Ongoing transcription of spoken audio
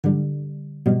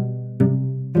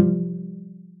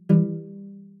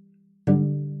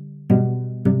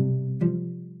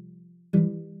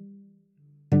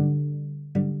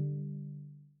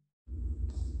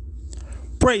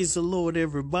Praise the Lord,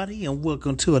 everybody, and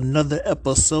welcome to another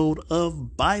episode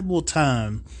of Bible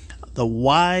Time. The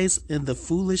Wise and the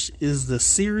Foolish is the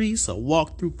series, a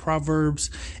walk through Proverbs,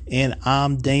 and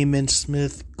I'm Damon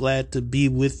Smith. Glad to be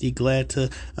with you. Glad to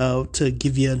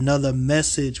give you another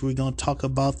message. We're going to talk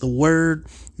about the Word.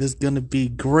 It's going to be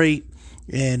great.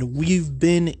 And we've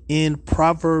been in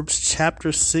Proverbs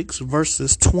chapter 6,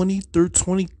 verses 20 through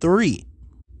 23.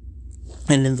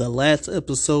 And in the last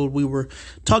episode, we were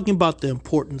talking about the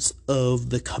importance of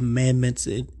the commandments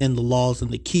and the laws and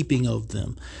the keeping of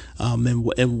them,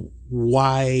 and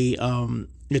why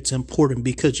it's important,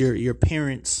 because your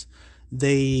parents,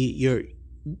 your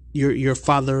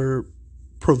father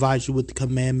provides you with the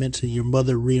commandments, and your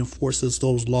mother reinforces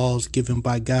those laws given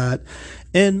by God,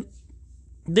 and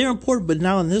they're important. But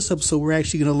now in this episode, we're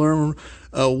actually going to learn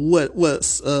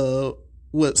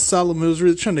what Solomon was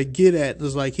really trying to get at.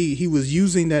 Is like he was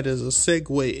using that as a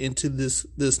segue into this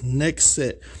next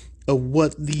set of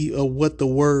what the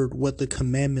word, what the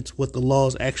commandments, what the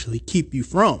laws actually keep you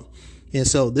from. And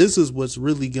so this is what's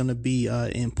really going to be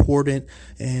important.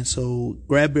 And so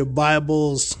grab your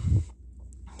Bibles,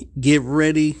 get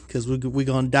ready, because we're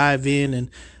going to dive in. And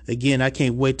again, I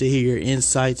can't wait to hear your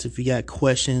insights. If you got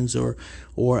questions or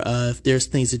if there's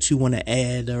things that you want to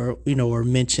add or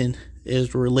mention as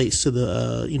it relates to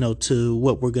the, to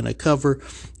what we're going to cover,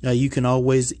 you can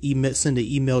always send an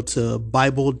email to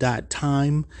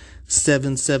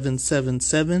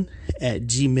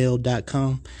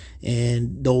bible.time7777@gmail.com.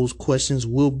 And those questions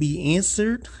will be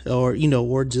answered, or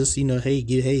just,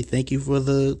 hey, thank you for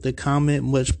the comment.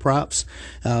 Much props.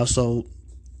 So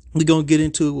we're going to get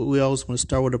into it. We always want to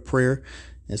start with a prayer.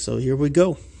 And so here we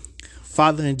go.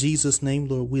 Father, in Jesus' name,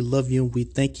 Lord, we love you and we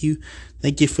thank you.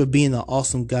 Thank you for being the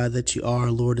awesome God that you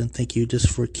are, Lord. And thank you just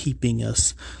for keeping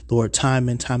us, Lord, time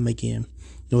and time again.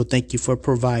 Lord, thank you for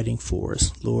providing for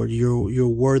us. Lord, you're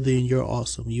worthy and you're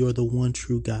awesome. You are the one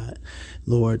true God.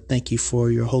 Lord, thank you for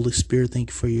your Holy Spirit. Thank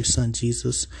you for your Son,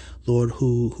 Jesus, Lord,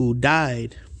 who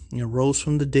died and rose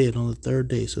from the dead on the third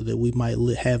day so that we might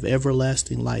have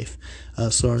everlasting life,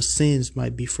 so our sins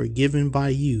might be forgiven by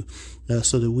you,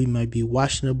 so that we might be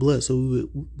washed in the blood, so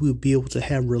we'll be able to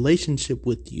have relationship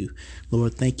with you.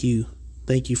 Lord, thank you.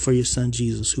 Thank you for your Son,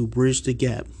 Jesus, who bridged the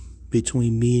gap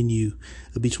between me and you,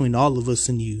 between all of us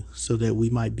and you, so that we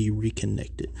might be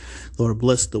reconnected. Lord,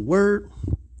 bless the word.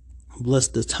 Bless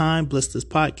the time. Bless this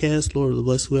podcast. Lord,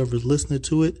 bless whoever's listening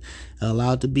to it.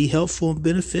 Allow it to be helpful and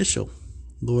beneficial,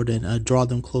 Lord, and draw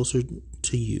them closer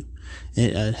to you,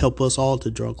 and help us all to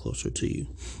draw closer to you.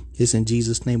 It's in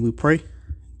Jesus' name we pray.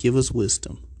 Give us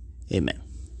wisdom. Amen.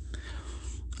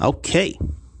 Okay.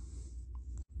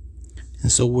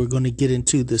 And so we're going to get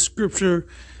into the scripture.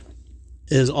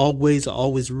 As always, I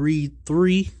always read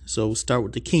 3. So we'll start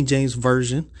with the King James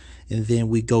Version, and then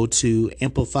we go to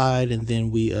Amplified, and then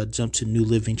we jump to New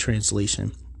Living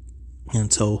Translation.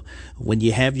 And so when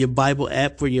you have your Bible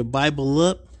app for your Bible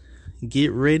up,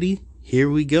 get ready. Here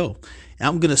we go.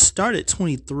 I'm going to start at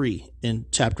 23 in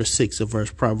chapter 6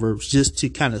 of Proverbs, just to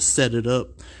kind of set it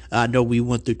up. I know we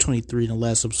went through 23 in the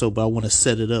last episode, but I want to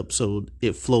set it up so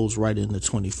it flows right into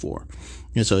 24.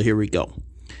 And so here we go.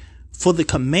 For the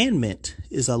commandment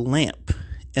is a lamp,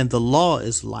 and the law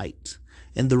is light,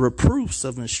 and the reproofs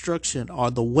of instruction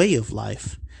are the way of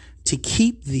life, to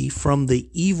keep thee from the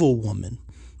evil woman,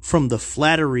 from the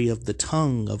flattery of the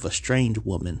tongue of a strange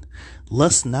woman.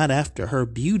 Lust not after her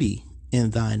beauty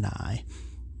in thine heart,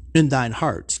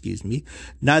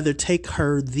 neither take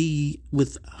her thee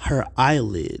with her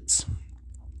eyelids.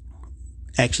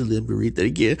 Actually, let me read that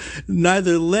again.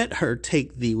 Neither let her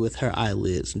take thee with her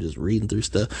eyelids. I'm just reading through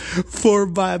stuff. For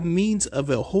by means of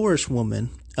a whorish woman,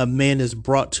 a man is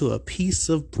brought to a piece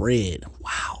of bread.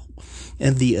 Wow.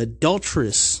 And the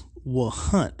adulteress will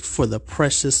hunt for the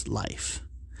precious life.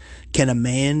 Can a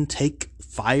man take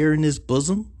fire in his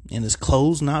bosom and his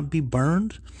clothes not be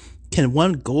burned? Can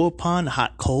one go upon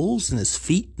hot coals and his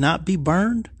feet not be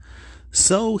burned?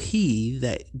 So he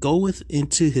that goeth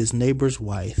into his neighbor's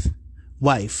wife,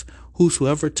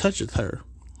 whosoever toucheth her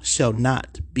shall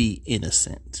not be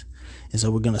innocent. And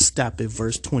so we're going to stop at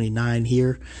verse 29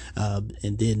 here, and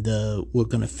then we're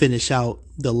going to finish out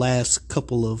the last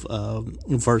couple of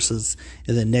verses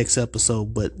in the next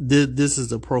episode. But this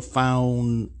is a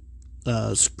profound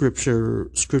scripture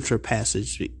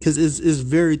passage, because it's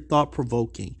very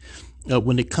thought-provoking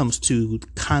when it comes to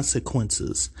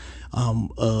consequences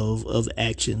of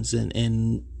actions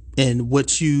and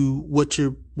what you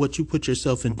put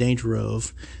yourself in danger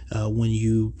of when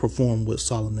you perform what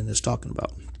Solomon is talking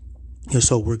about. And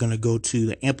so we're going to go to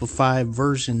the Amplified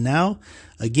version now.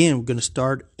 Again, we're going to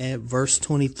start at verse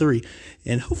 23,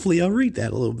 and hopefully I'll read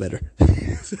that a little better.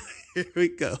 Here we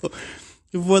go.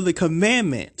 For the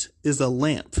commandment is a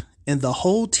lamp, and the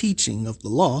whole teaching of the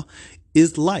law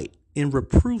is light, and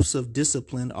reproofs of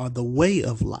discipline are the way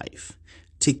of life,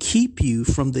 to keep you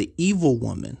from the evil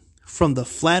woman, from the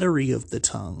flattery of the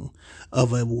tongue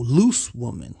of a loose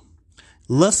woman.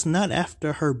 Lust not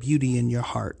after her beauty in your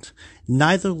heart,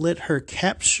 neither let her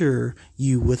capture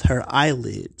you with her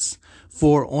eyelids.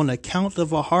 For on account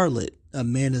of a harlot, a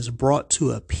man is brought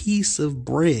to a piece of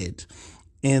bread,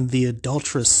 and the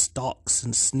adulteress stalks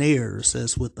and snares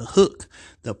as with a hook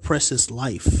the precious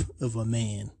life of a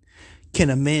man. Can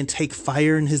a man take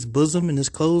fire in his bosom and his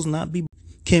clothes not be?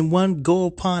 Can one go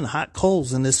upon hot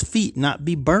coals and his feet not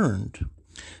be burned?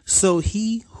 So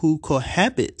he who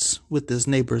cohabits with his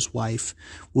neighbor's wife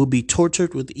will be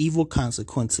tortured with evil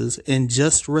consequences and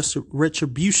just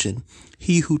retribution.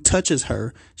 He who touches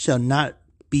her shall not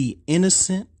be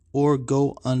innocent or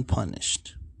go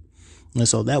unpunished. And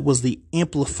so that was the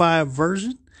Amplified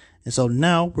version. And so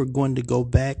now we're going to go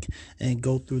back and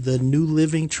go through the New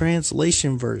Living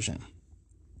Translation version.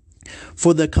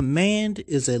 For the command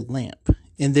is a lamp,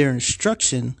 and their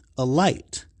instruction a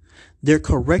light. Their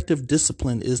corrective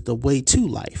discipline is the way to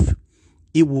life.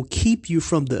 It will keep you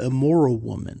from the immoral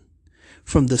woman,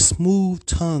 from the smooth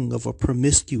tongue of a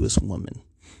promiscuous woman.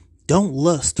 Don't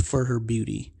lust for her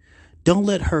beauty. Don't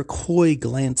let her coy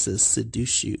glances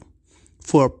seduce you,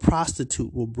 for a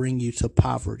prostitute will bring you to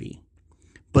poverty,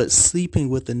 but sleeping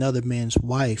with another man's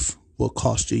wife will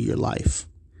cost you your life.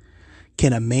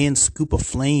 Can a man scoop a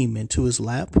flame into his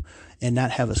lap and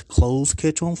not have his clothes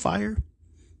catch on fire?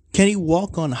 Can he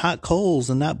walk on hot coals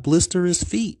and not blister his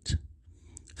feet?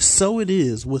 So it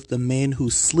is with the man who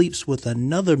sleeps with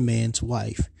another man's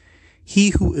wife.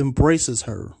 He who embraces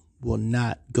her will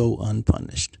not go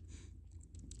unpunished.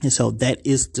 And so that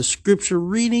is the scripture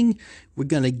reading. We're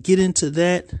going to get into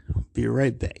that. Be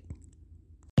right back.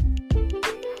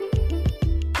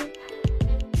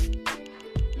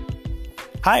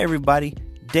 Hi, everybody.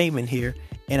 Damon here.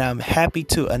 And I'm happy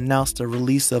to announce the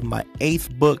release of my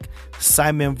 8th book,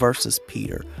 Simon versus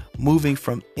Peter, moving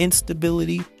from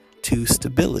instability to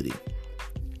stability.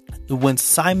 When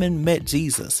Simon met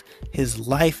Jesus, his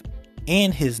life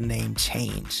and his name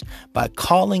changed. By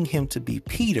calling him to be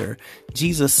Peter,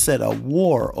 Jesus set a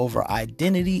war over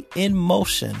identity in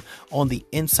motion on the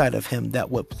inside of him that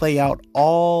would play out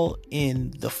all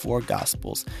in the 4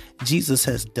 Gospels. Jesus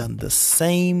has done the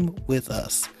same with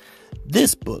us.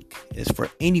 This book is for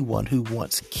anyone who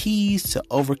wants keys to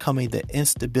overcoming the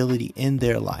instability in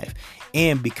their life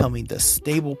and becoming the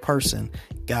stable person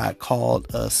God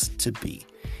called us to be.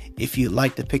 If you'd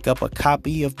like to pick up a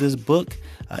copy of this book,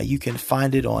 you can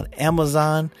find it on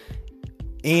Amazon,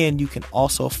 and you can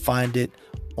also find it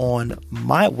on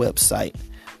my website,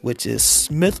 which is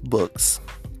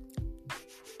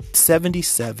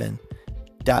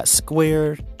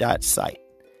smithbooks77.square.site.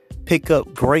 Pick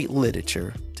up great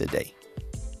literature today.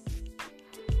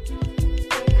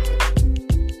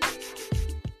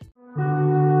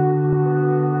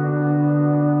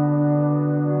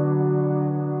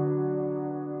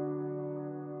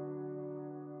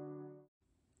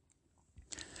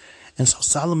 And so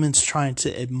Solomon's trying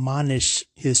to admonish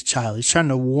his child. He's trying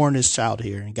to warn his child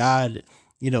here. And God,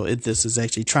 this is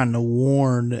actually trying to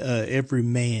warn every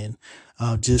man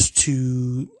just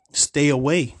to stay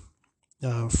away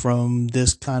from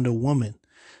this kind of woman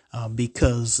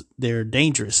because they're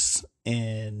dangerous.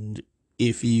 And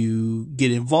if you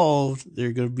get involved, there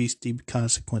are going to be steep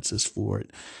consequences for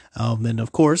it. And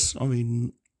of course,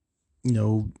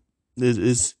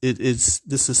 this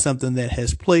is something that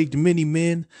has plagued many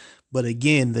men. But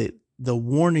again, the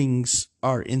warnings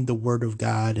are in the Word of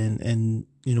God, and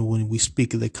when we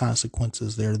speak of the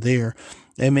consequences, they're there.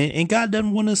 And God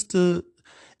doesn't want us to.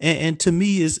 And to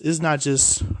me, is not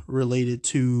just related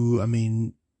to.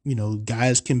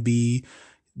 Guys can be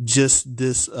just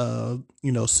this,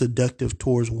 seductive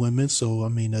towards women. So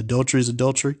adultery is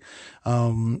adultery,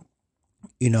 and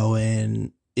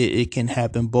it can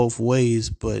happen both ways.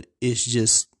 But it's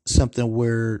just something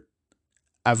where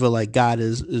I feel like God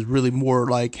is really more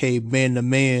like, hey, man to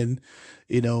man,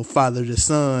 father to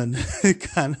son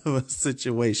kind of a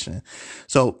situation.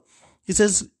 So he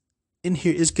says in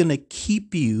here, it's going to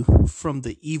keep you from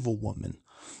the evil woman.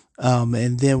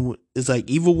 And then it's like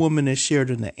evil woman is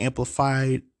shared in the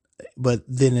Amplified, but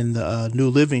then in the New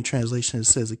Living Translation, it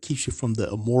says it keeps you from the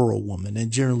immoral woman.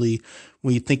 And generally,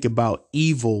 when you think about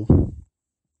evil,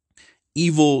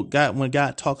 God, when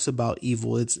God talks about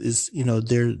evil, it's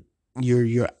there.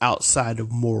 you're outside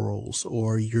of morals,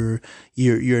 or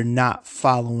you're not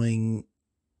following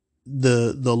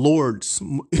the Lord's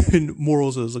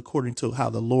morals as according to how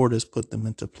the Lord has put them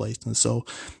into place. And so,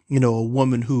 a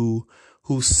woman who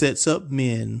sets up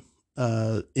men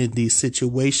in these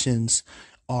situations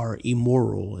are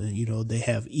immoral, and they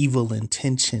have evil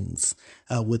intentions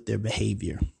with their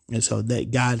behavior. And so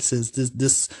that God says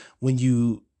this when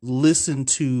you listen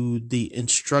to the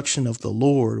instruction of the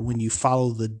Lord, when you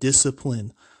follow the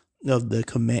discipline of the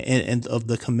command and of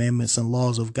the commandments and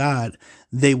laws of God,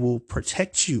 they will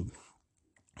protect you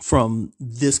from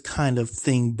this kind of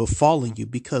thing befalling you.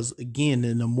 Because again,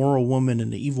 an immoral woman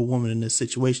and an evil woman in this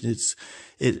situation,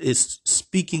 it's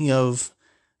speaking of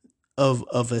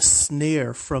a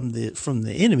snare from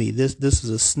the enemy. This is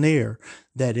a snare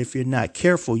that if you're not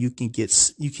careful, you can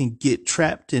get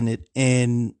trapped in it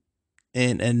and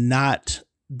not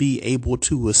be able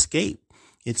to escape.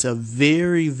 It's a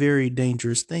very, very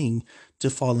dangerous thing to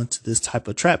fall into this type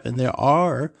of trap. And there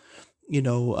are,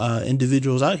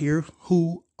 individuals out here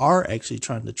who are actually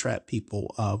trying to trap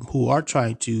people, who are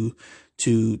trying to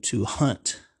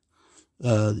hunt,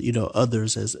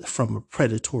 others as from a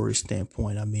predatory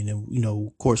standpoint. I mean,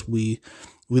 of course we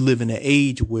live in an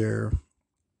age where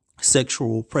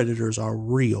sexual predators are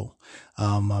real.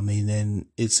 And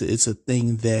it's a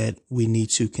thing that we need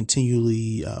to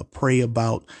continually pray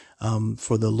about,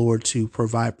 for the Lord to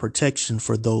provide protection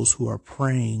for those who are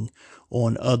preying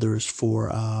on others, for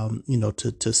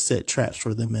to set traps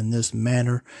for them in this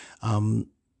manner.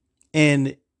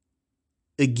 And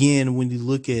again, when you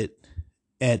look at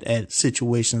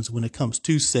situations when it comes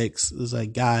to sex, it's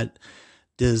like God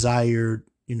desired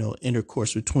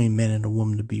intercourse between man and a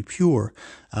woman to be pure.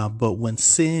 But when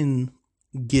sin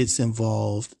gets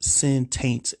involved, sin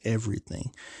taints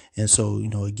everything. And so,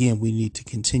 again, we need to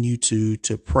continue to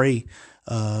pray,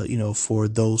 for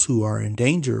those who are in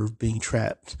danger of being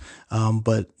trapped.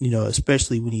 But,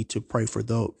 especially we need to pray for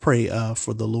the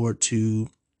Lord to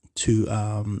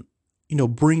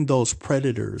bring those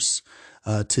predators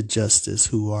to justice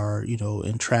who are,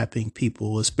 entrapping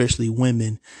people, especially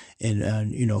women,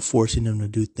 and, forcing them to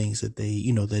do things that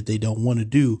they don't want to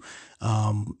do.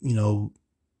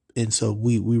 And so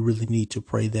we really need to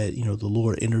pray that, the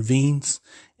Lord intervenes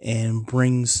and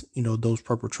brings, those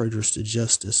perpetrators to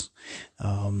justice,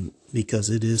 because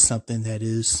it is something that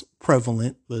is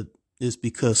prevalent, but it's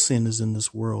because sin is in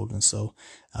this world. And so,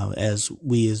 as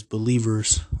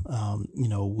believers,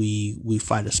 we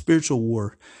fight a spiritual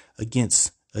war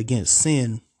against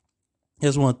sin.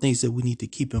 That's one of the things that we need to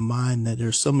keep in mind, that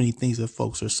there's so many things that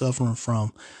folks are suffering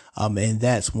from. And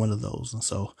that's one of those. And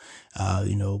so,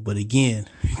 but again,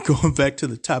 going back to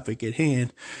the topic at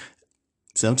hand,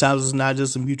 sometimes it's not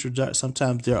just a mutual.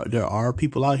 Sometimes there are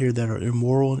people out here that are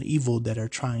immoral and evil that are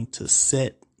trying to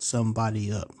set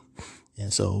somebody up.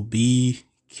 And so be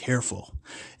careful.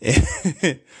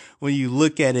 When you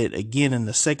look at it again in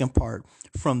the second part,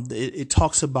 it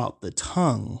talks about the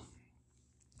tongue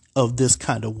of this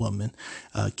kind of woman.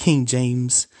 King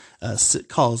James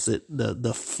calls it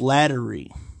the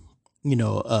flattery,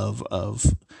 of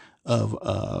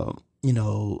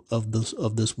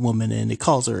this woman, and it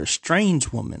calls her a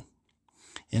strange woman.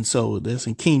 And so this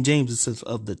in King James, it says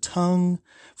of the tongue,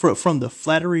 from the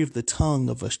flattery of the tongue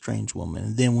of a strange woman.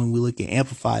 And then when we look at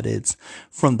Amplified, it's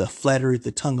from the flattery of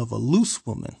the tongue of a loose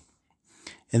woman.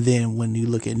 And then when you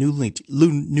look at New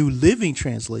Living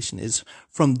Translation, it's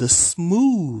from the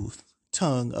smooth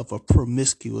tongue of a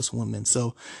promiscuous woman.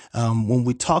 So when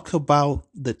we talk about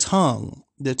the tongue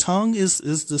is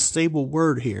the stable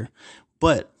word here,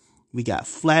 but we got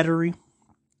flattery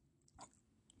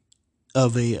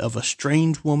of a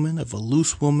strange woman, of a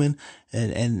loose woman,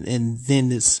 and then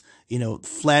it's,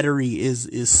 flattery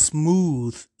is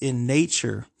smooth in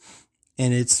nature.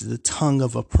 And it's the tongue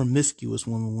of a promiscuous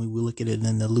woman when we look at it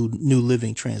in the New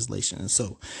Living Translation. And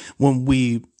so when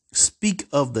we speak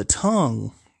of the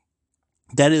tongue,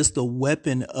 that is the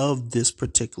weapon of this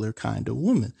particular kind of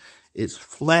woman. It's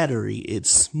flattery. It's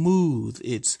smooth.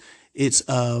 It's as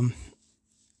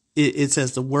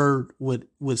the word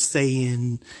would say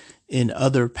in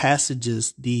other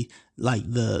passages, the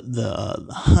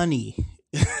honey,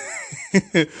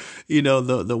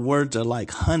 the words are like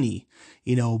honey.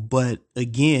 But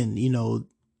again,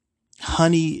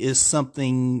 honey is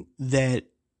something that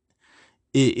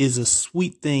is a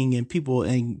sweet thing, and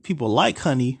people like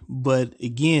honey. But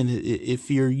again, if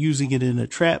you're using it in a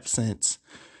trap sense,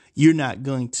 you're not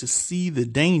going to see the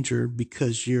danger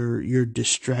because you're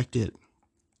distracted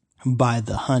by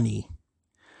the honey.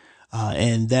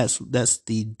 And that's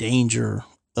the danger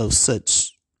of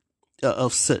such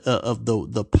of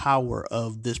the power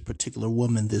of this particular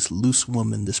woman, this loose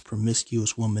woman, this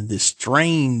promiscuous woman, this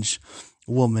strange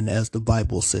woman, as the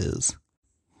Bible says.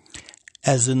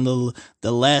 As in the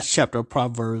last chapter of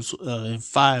Proverbs, in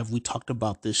 5, we talked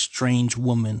about this strange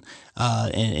woman,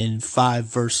 in 5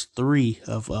 verse 3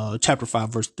 of, chapter 5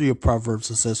 verse 3 of Proverbs,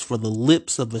 it says, "For the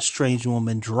lips of a strange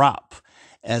woman drop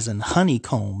as an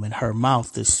honeycomb, and her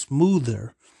mouth is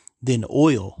smoother than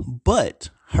oil, but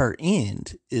her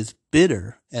end is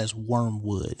bitter as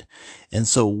wormwood." And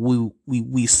so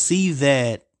we see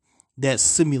that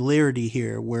similarity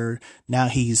here, where now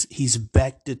he's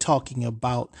back to talking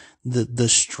about the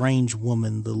strange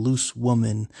woman, the loose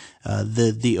woman,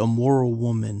 the immoral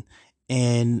woman,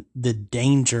 and the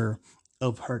danger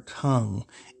of her tongue.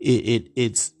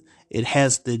 It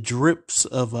has the drips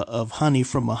of honey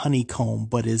from a honeycomb,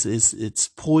 but it's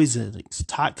poison, it's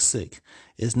toxic.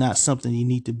 It's not something you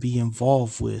need to be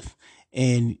involved with,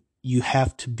 and you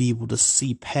have to be able to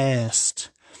see past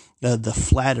the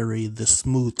flattery, the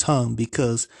smooth tongue,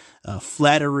 because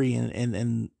flattery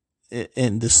and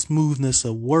the smoothness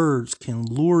of words can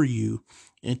lure you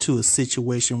into a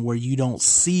situation where you don't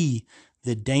see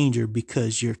the danger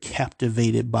because you're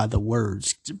captivated by the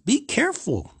words. Be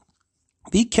careful.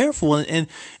 Be careful. And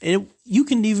you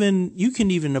can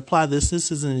even apply this.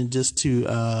 This isn't just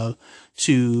to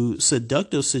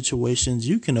seductive situations.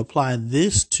 You can apply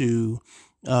this to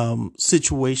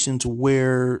situations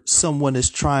where someone is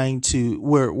trying to,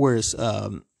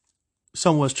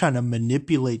 someone's trying to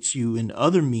manipulate you in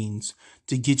other means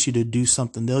to get you to do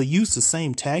something. They'll use the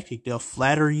same tactic. They'll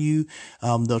flatter you.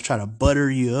 They'll try to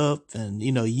butter you up and,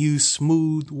 use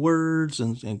smooth words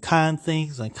and kind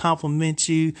things and compliment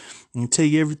you and tell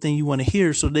you everything you want to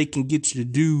hear, so they can get you to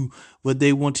do what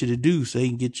they want you to do. So they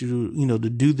can get you to, to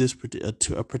do this,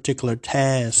 a particular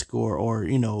task, or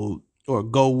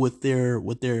go with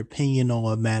their opinion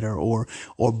on a matter, or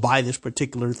buy this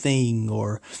particular thing,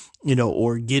 or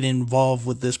get involved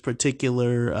with this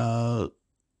particular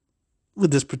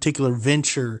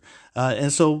venture.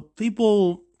 And so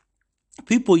people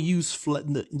use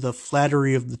the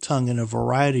flattery of the tongue in a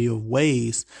variety of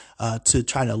ways, to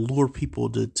try to lure people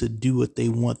to do what they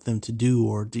want them to do,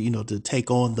 or to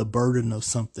take on the burden of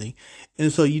something.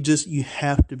 And so you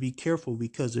have to be careful,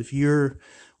 because if you're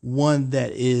one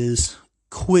that is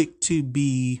quick to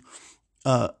be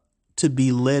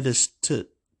led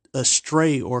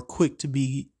astray, or quick to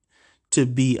be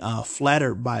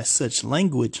flattered by such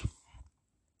language,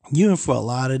 you're in for a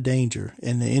lot of danger,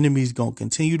 and the enemy's going to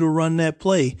continue to run that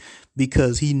play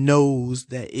because he knows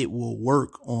that it will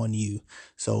work on you.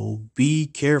 So be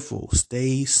careful,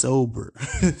 stay sober,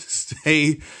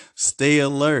 stay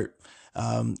alert.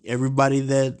 Everybody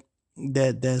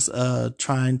that's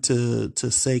trying to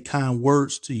say kind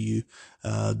words to you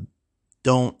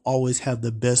don't always have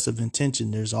the best of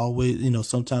intention. There's always,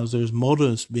 sometimes there's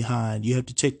motives behind. You have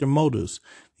to check their motives,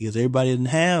 because everybody didn't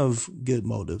have good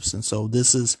motives. And so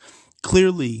this is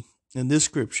clearly in this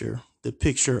scripture the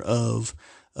picture of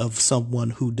someone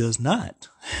who does not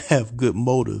have good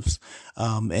motives.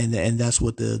 And that's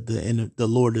what the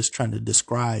Lord is trying to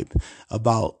describe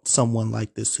about someone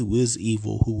like this, who is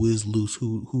evil, who is loose,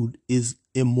 who is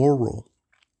immoral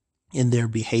in their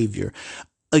behavior.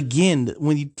 Again,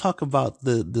 when you talk about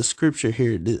the scripture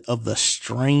here of the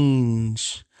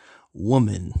strange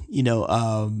woman,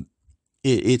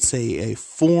 it's a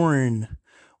foreign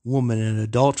woman, an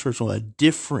adulteress, or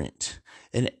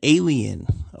an alien,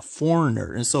 a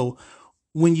foreigner. And so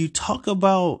when you talk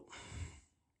about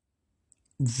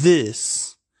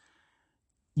this,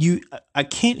 I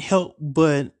can't help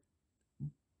but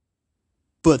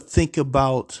think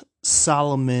about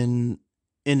Solomon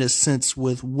in a sense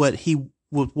with what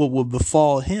would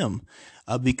befall him,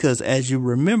 because as you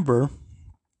remember,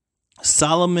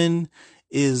 Solomon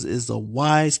is a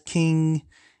wise king.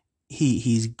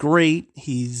 He's great.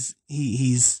 He's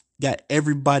got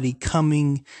everybody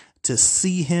coming to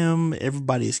see him.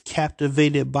 Everybody is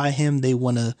captivated by him. They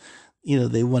want to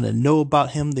know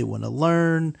about him. They want to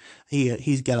learn.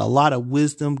 He's got a lot of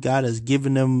wisdom. God has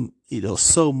given him,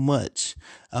 so much,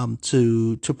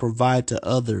 to provide to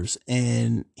others.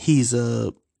 And he's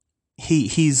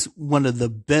one of the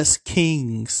best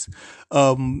kings,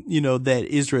 that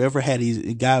Israel ever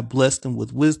had. God blessed him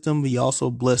with wisdom. He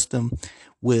also blessed him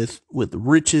with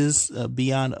riches,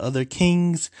 beyond other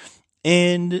kings.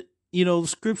 And,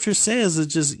 scripture says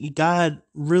it's just God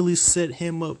really set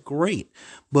him up great.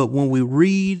 But when we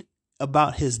read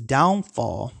about his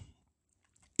downfall,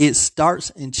 it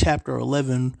starts in chapter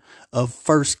 11 of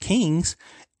 1 Kings.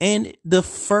 And the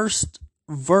first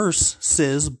verse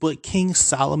says, "But King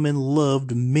Solomon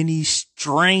loved many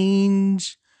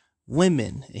strange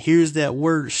women. Here's that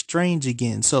word strange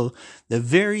again. So the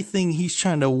very thing he's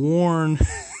trying to warn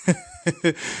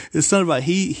is something about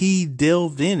he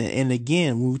delved in it. And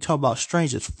again, when we talk about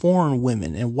strange, it's foreign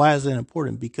women. And why is that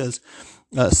important? Because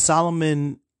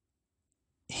Solomon,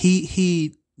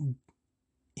 he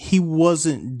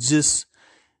wasn't just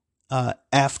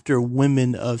after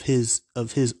women of his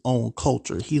own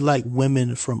culture. He liked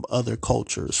women from other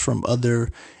cultures, from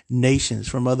other nations,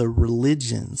 from other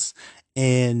religions,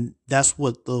 and that's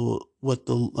what the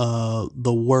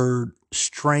word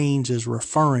strange is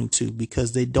referring to,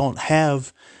 because they don't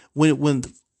have when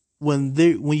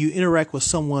you interact with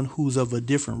someone who's of a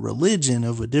different religion,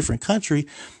 of a different country,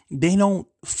 they don't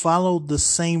follow the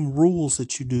same rules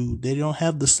that you do. They don't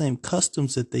have the same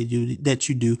customs that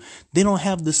you do. They don't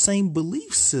have the same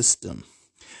belief system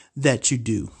that you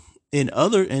do. In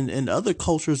other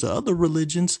cultures or other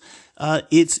religions,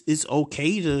 it's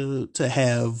okay to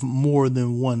have more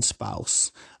than one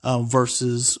spouse,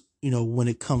 versus, when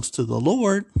it comes to the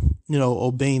Lord,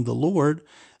 obeying the Lord,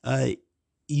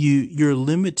 you're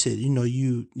limited.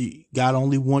 God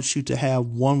only wants you to have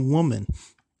one woman.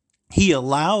 He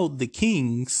allowed the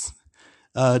kings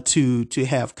to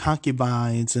have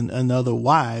concubines and other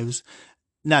wives.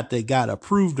 Not that God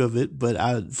approved of it,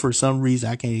 but for some reason,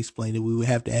 I can't explain it. We would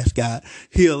have to ask God.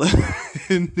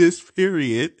 In this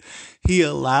period, he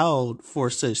allowed for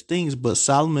such things, but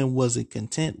Solomon wasn't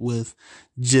content with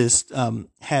just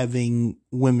having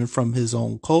women from his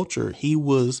own culture. He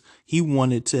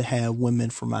wanted to have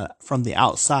women from the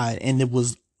outside, and it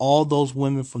was all those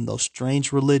women from those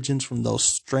strange religions, from those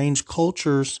strange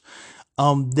cultures,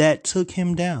 that took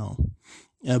him down.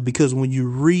 Because when you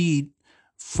read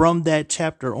from that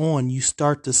chapter on, you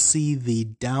start to see the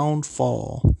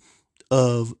downfall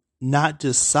of not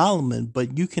just Solomon,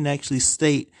 but you can actually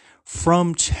state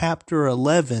from chapter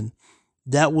 11,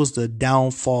 that was the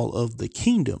downfall of the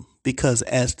kingdom, because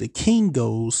as the king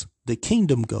goes, the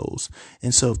kingdom goes.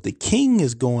 And so if the king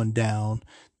is going down,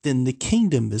 then the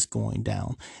kingdom is going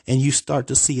down. And you start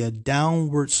to see a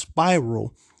downward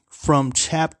spiral from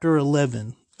chapter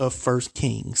 11 of First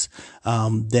Kings,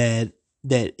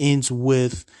 that ends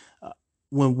with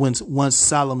once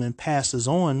Solomon passes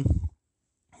on,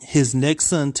 his next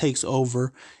son takes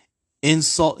over,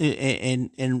 insult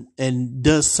and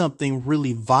does something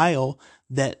really vile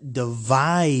that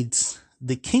divides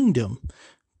the kingdom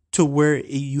to where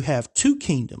you have two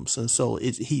kingdoms. And so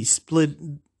he split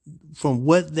from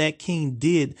what that king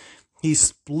did. He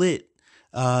split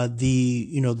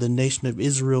the nation of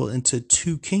Israel into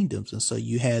two kingdoms. And so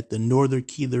you had the northern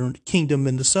kingdom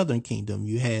and the southern kingdom.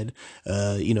 You had,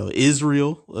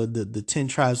 Israel, the 10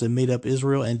 tribes that made up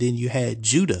Israel. And then you had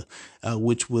Judah,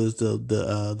 which was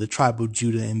the tribe of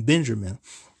Judah and Benjamin.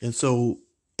 And so,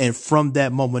 and from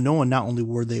that moment on, not only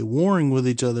were they warring with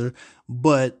each other,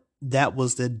 but that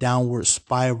was the downward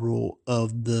spiral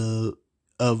of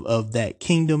that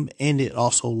kingdom. And it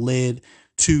also led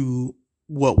to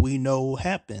what we know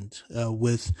happened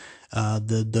with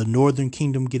the northern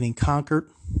kingdom getting conquered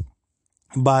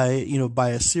by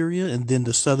Assyria, and then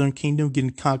the southern kingdom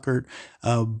getting conquered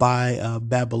by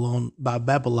Babylon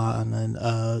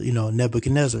and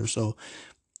Nebuchadnezzar. So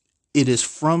it is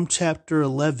from chapter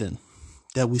 11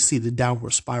 that we see the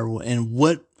downward spiral, and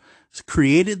what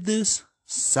created this?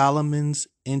 Solomon's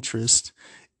interest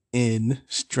in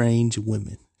strange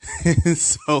women.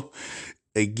 So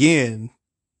again,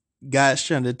 God's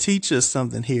trying to teach us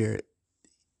something here.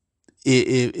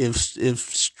 If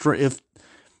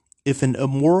an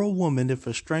immoral woman, if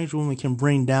a strange woman can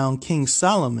bring down King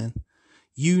Solomon,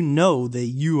 you know that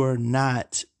you are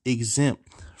not exempt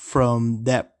from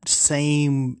that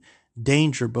same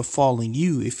danger befalling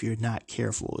you if you're not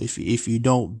careful. If you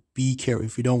don't be careful,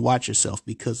 if you don't watch yourself,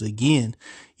 because again,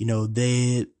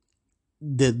 they're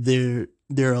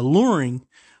alluring,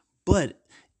 but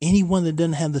anyone that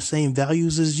doesn't have the same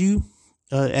values as you,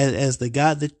 as the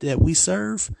God that we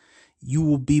serve, you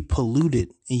will be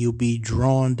polluted and you'll be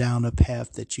drawn down a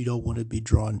path that you don't want to be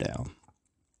drawn down.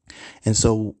 And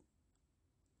so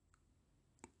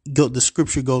the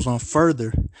scripture goes on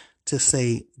further to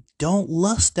say, don't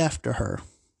lust after her.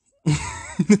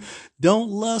 Don't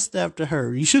lust after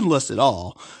her. You shouldn't lust at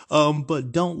all.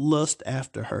 But don't lust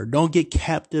after her. Don't get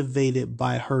captivated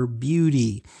by her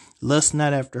beauty. Lust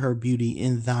not after her beauty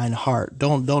in thine heart.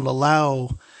 Don't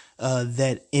allow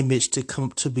that image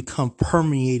to become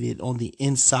permeated on the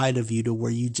inside of you, to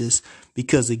where you just,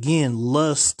 because again,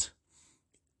 lust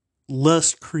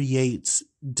creates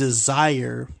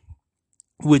desire,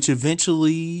 which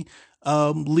eventually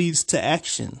leads to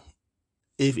action.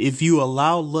 If you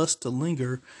allow lust to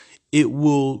linger, it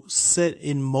will set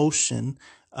in motion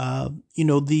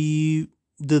the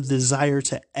desire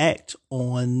to act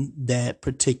on that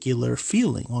particular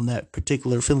feeling,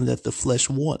 that the flesh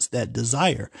wants, that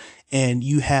desire. And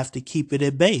you have to keep it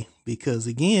at bay because,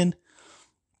 again,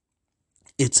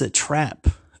 it's a trap.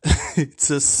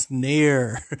 It's a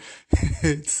snare.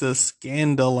 It's a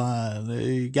scandalon.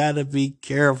 You gotta be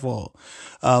careful.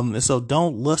 And so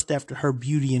don't lust after her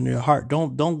beauty in your heart.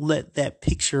 Don't let that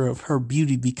picture of her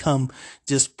beauty become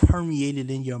just permeated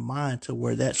in your mind to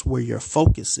where that's where your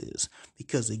focus is.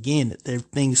 Because again,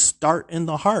 things start in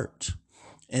the heart,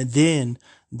 and then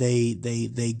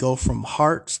they go from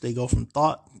hearts. They go from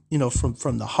thought,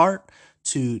 from the heart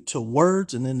to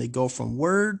words, and then they go from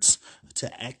words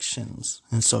to actions.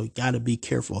 And so you got to be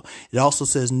careful. It also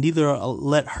says, neither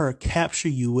let her capture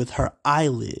you with her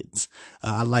eyelids.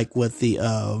 I like what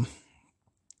the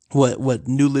what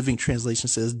New Living Translation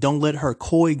says. Don't let her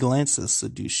coy glances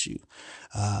seduce you.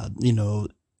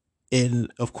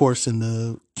 And of course in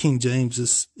the King James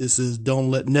it says,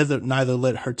 neither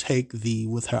let her take thee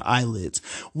with her eyelids.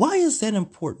 Why is that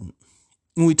important?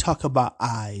 When we talk about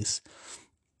eyes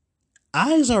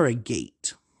are a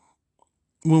gate.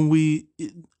 When we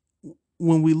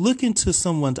look into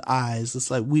someone's eyes,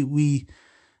 it's like we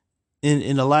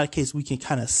in a lot of cases we can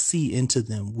kind of see into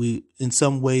them. In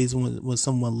some ways, when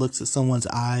someone looks at someone's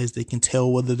eyes, they can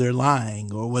tell whether they're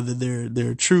lying or whether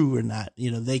they're true or not.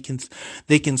 They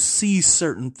can see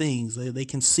certain things. They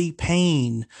can see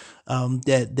pain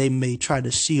that they may try to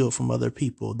shield from other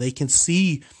people. They can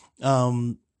see,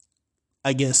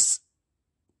 I guess,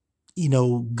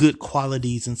 good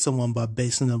qualities in someone by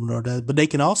basing them on that, but they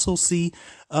can also see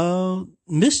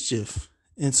mischief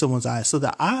in someone's eyes. So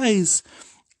the eyes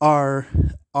are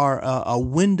a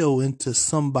window into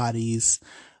somebody's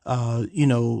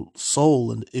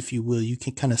soul, and if you will, you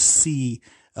can kind of see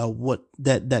what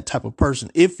that type of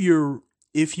person. If you're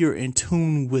in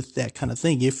tune with that kind of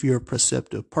thing, if you're a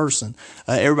perceptive person,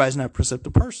 everybody's not a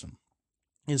perceptive person,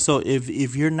 and so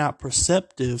if you're not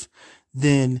perceptive,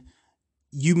 then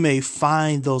you may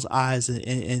find those eyes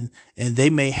and they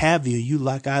may have you. You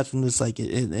lock eyes from this, like,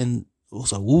 and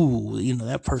it's like, ooh,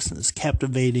 that person is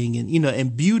captivating.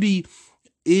 And beauty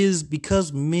is,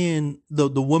 because men, the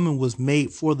woman was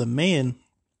made for the man.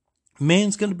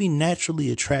 Man's going to be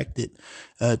naturally attracted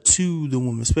to the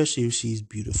woman, especially if she's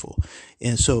beautiful.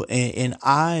 And so, and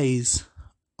eyes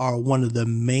are one of the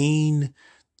main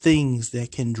things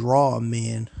that can draw a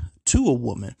man to a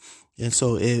woman. And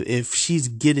so if she's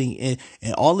getting in,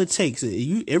 and all it takes,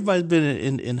 everybody's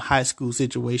been in high school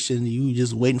situation, you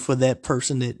just waiting for that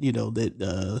person that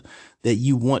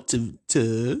you want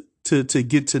to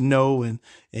get to know, and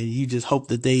you just hope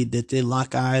that they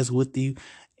lock eyes with you.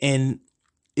 And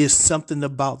it's something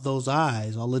about those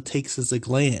eyes. All it takes is a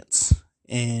glance,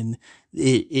 and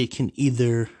it can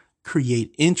either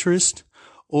create interest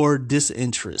or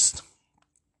disinterest.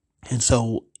 And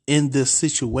so in this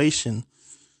situation,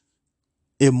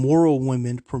 immoral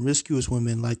women, promiscuous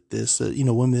women like this,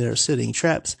 women that are setting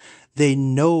traps, they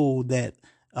know that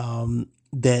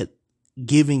that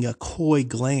giving a coy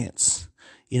glance,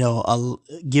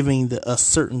 giving a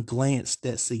certain glance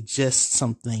that suggests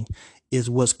something is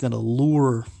what's going to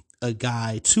lure a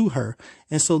guy to her.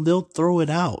 And so they'll throw it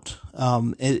out.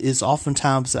 It's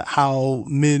oftentimes how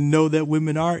men know that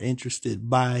women are interested,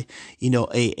 by,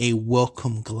 a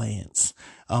welcome glance.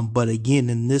 But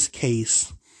again, in this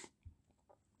case,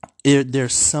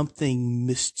 there's something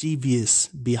mischievous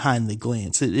behind the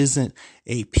glance. It isn't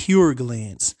a pure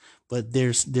glance, but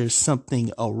there's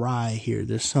something awry here.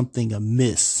 There's something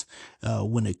amiss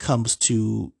when it comes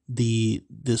to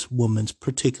this woman's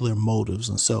particular motives.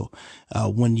 And so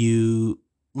when you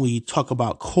talk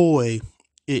about coy,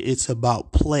 it's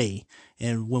about play.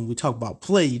 And when we talk about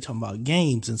play, you talk about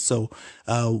games. And so,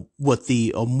 what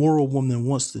the immoral woman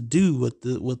wants to do, what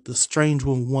the strange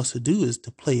woman wants to do, is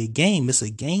to play a game. It's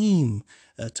a game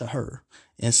to her.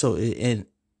 And so, and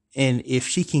if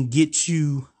she can get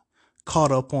you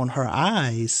caught up on her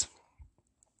eyes,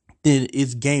 then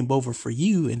it's game over for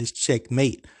you, and it's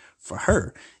checkmate for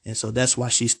her. And so that's why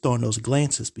she's throwing those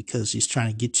glances, because she's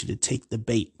trying to get you to take the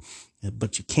bait,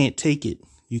 but you can't take it.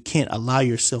 You can't allow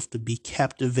yourself to be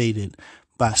captivated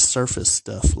by surface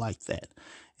stuff like that.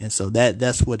 And so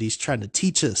that's what he's trying to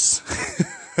teach us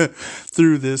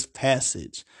through this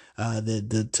passage,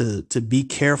 to be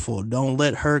careful. Don't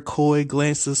let her coy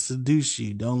glances seduce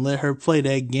you. Don't let her play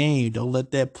that game. Don't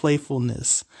let that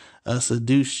playfulness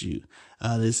seduce you.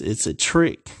 It's a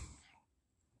trick.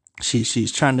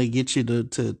 She's trying to get you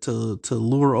to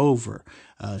lure over.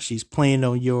 She's playing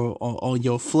on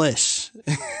your flesh.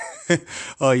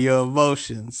 or your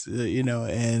emotions,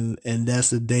 and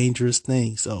that's a dangerous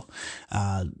thing. So,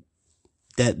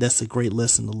 that's a great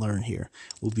lesson to learn here.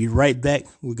 We'll be right back.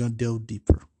 We're going to delve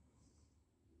deeper.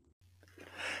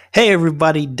 Hey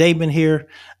everybody, Damon here.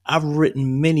 I've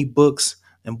written many books,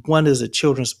 and one is a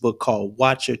children's book called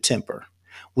Watch Your Temper.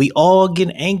 We all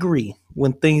get angry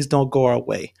when things don't go our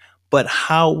way, but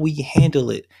how we handle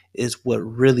it is what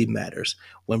really matters.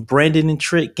 When Brandon and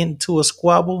Trick get into a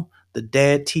squabble, the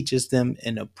dad teaches them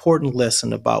an important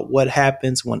lesson about what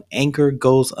happens when anger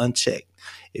goes unchecked.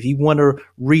 If you want to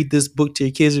read this book to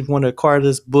your kids, if you want to acquire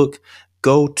this book,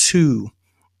 go to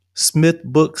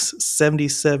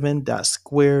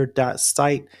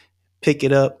smithbooks77.square.site. Pick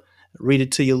it up, read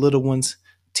it to your little ones,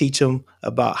 teach them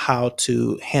about how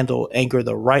to handle anger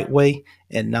the right way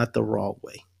and not the wrong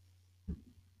way.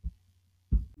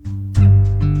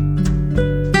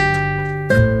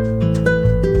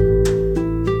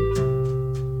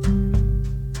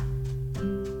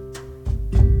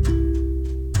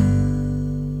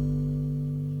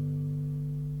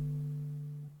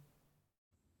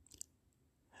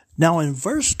 Now, in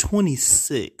verse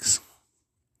 26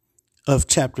 of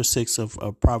chapter 6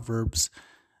 of Proverbs,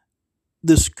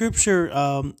 the scripture,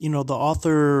 the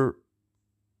author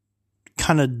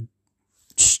kind of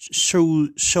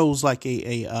shows like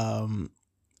I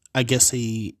guess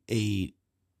a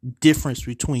difference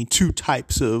between two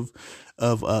types of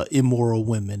immoral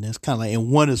women. It's kind of like,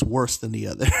 and one is worse than the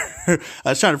other. I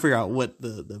was trying to figure out what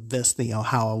the best thing on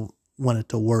how I wanted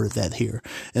to word that here.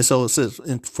 And so it says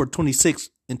for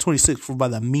 26, for by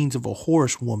the means of a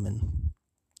whorish woman,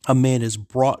 a man is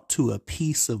brought to a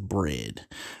piece of bread.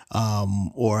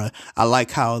 Or I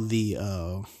like how the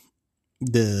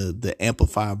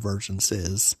Amplified version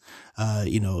says,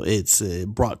 it's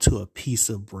brought to a piece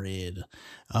of bread.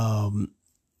 And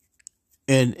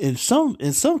in some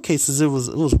cases, it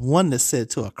was one that said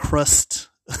to a crust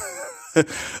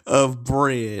of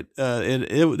bread.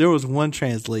 There was one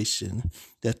translation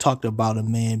that talked about a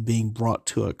man being brought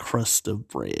to a crust of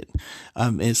bread.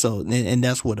 And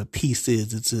that's what a piece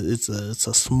is. It's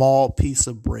a small piece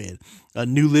of bread. A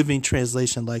New Living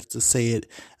Translation likes to say it,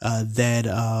 that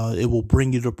it will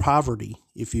bring you to poverty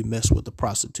if you mess with a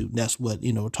prostitute. And that's what,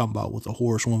 we're talking about with a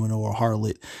whorish woman or a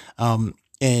harlot.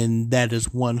 And that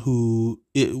is one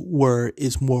where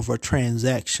it's more of a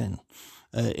transaction,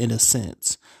 in a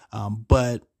sense.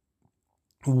 But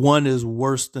one is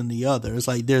worse than the other. It's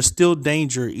like there's still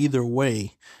danger either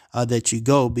way that you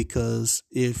go, because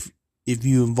if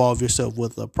you involve yourself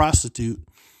with a prostitute,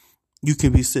 you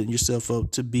can be setting yourself up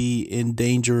to be in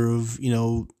danger of,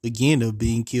 again, of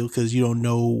being killed, because you don't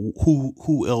know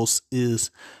who else is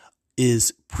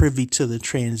privy to the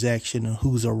transaction and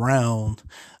who's around.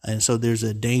 And so there's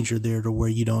a danger there to where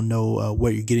you don't know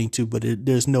where you're getting to, but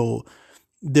there's no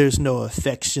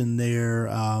affection there.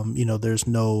 There's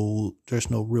no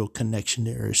real connection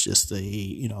there. It's just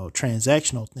a,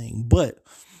 transactional thing. But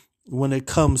when it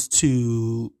comes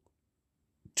to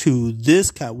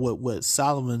this kind, what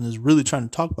Solomon is really trying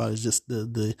to talk about is just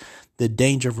the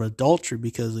danger of adultery,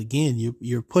 because again,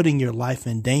 you're putting your life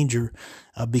in danger,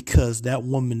 because that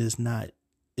woman is not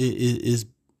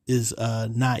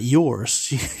not yours.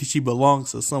 She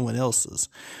belongs to someone else's.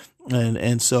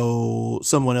 And so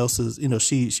someone else's,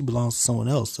 she belongs to someone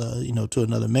else, to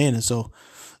another man. And so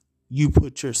you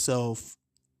put yourself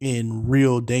in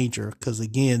real danger, because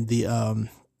again,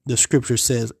 the scripture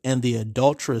says, and the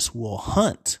adulteress will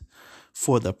hunt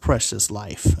for the precious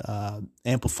life.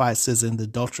 Amplified says, and the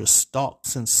adulteress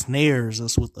stalks and snares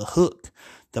us with a hook,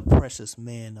 the precious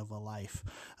man of a life.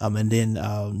 And then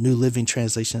New Living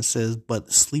Translation says,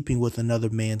 but sleeping with another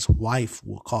man's wife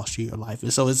will cost you your life.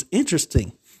 And so it's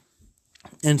interesting.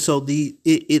 And so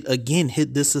it again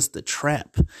hit, this is the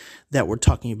trap that we're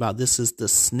talking about. This is the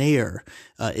snare.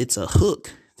 It's a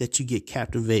hook that you get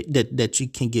captivated, that you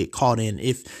can get caught in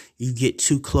if you get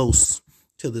too close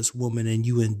to this woman and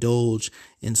you indulge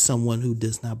in someone who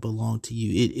does not belong to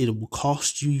you. It will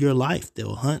cost you your life.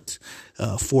 They'll hunt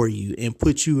for you and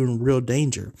put you in real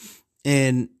danger.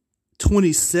 And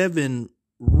 27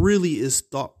 really is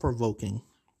thought provoking,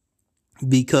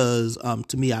 because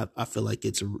to me, I feel like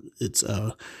it's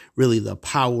really the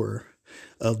power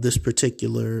of this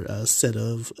particular set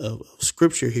of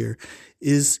scripture here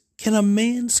is, can a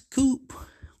man scoop?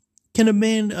 Can a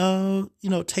man,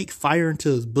 take fire into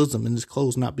his bosom and his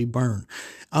clothes not be burned?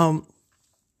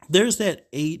 There's a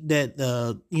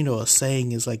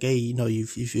saying is like, hey,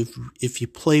 if you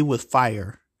play with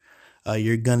fire,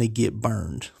 you're gonna get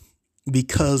burned,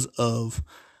 because of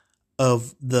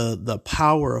the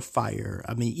power of fire.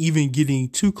 I mean, even getting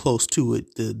too close to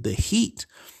it, the heat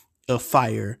of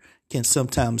fire can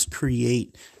sometimes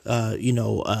create,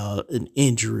 an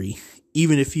injury.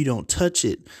 Even if you don't touch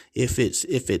it, if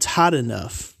it's hot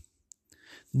enough,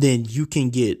 then you can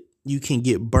get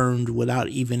burned without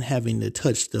even having to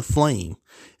touch the flame.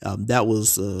 That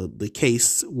was the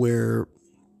case where,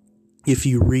 if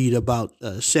you read about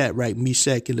Shadrach,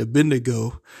 Meshach, and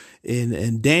Abednego,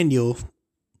 and Daniel,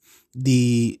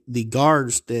 the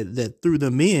guards that threw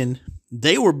them in,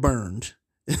 they were burned.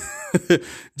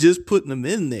 Just putting them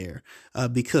in there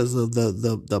because of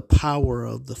the power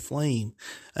of the flame.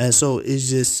 And so it's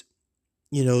just,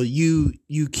 you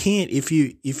can't, if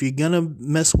you're gonna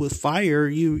mess with fire,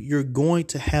 you're going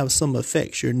to have some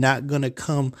effects. You're not gonna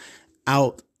come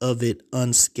out of it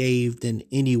unscathed in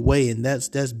any way. And that's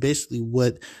basically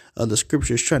what the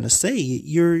scripture is trying to say.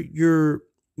 You're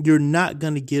not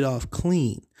going to get off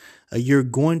clean. You're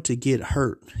going to get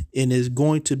hurt, and it's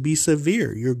going to be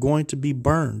severe. You're going to be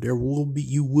burned.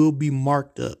 You will be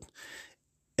marked up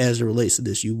as it relates to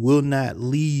this. You will not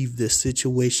leave this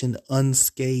situation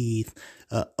unscathed,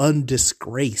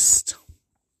 undisgraced.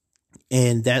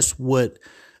 And that's what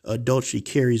adultery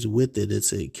carries with it.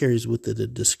 It carries with it a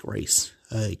disgrace.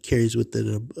 It carries with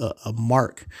it a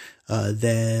mark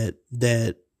that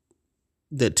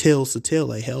tells the tale,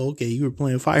 like, hell, okay, you were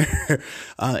playing fire,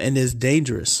 and it's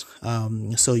dangerous.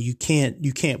 So you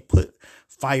can't put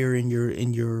fire in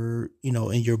your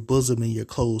bosom, and your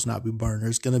clothes not be burned.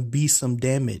 There's going to be some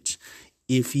damage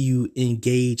if you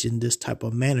engage in this type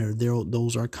of manner.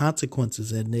 Those are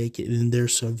consequences, and they're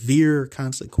severe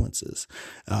consequences.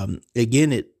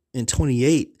 Again, in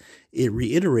 28, it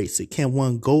reiterates it. Can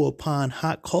one go upon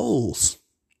hot coals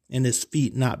and his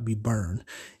feet not be burned?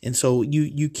 And so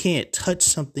you can't touch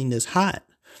something that's hot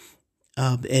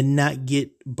and not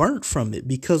get burnt from it,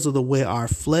 because of the way our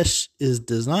flesh is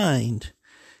designed.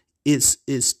 It's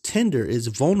tender, it's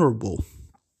vulnerable,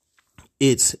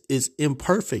 it's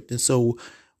imperfect, and so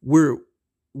we're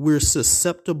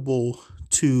susceptible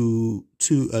to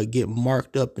get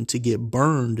marked up and to get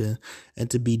burned and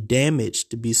to be damaged,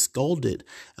 to be scalded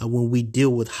when we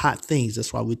deal with hot things.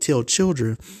 That's why we tell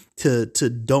children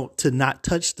to not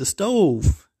touch the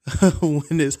stove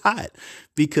when it's hot,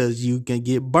 because you can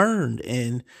get burned,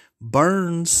 and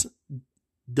burn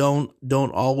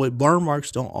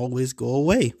marks don't always go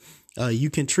away. You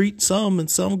can treat some, and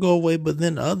some go away, but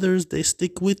then others, they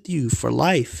stick with you for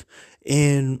life.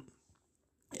 And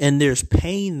there's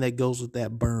pain that goes with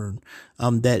that burn,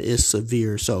 that is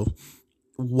severe. So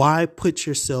why put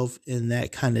yourself in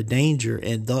that kind of danger?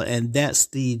 And that's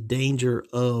the danger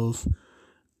of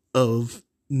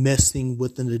messing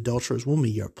with an adulterous woman.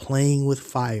 You're playing with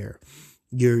fire.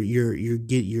 You're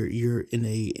in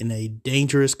a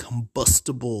dangerous,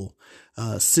 combustible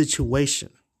situation,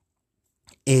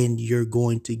 and you're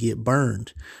going to get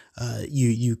burned.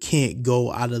 You can't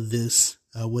go out of this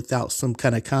without some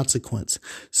kind of consequence.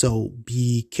 So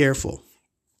be careful.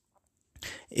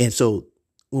 And so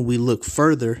when we look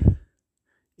further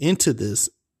into this,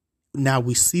 now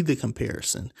we see the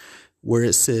comparison where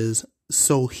it says,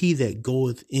 so he that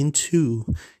goeth into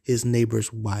his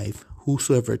neighbor's wife,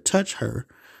 whosoever toucheth her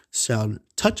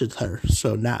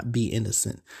shall not be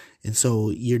innocent. And so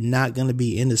you're not going to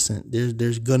be innocent.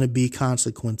 There's going to be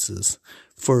consequences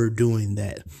for doing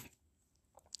that.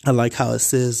 I like how it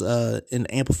says in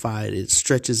Amplified, it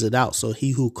stretches it out. So he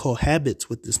who cohabits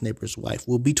with this neighbor's wife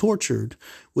will be tortured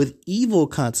with evil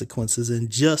consequences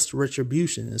and just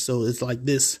retribution. And so it's like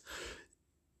this.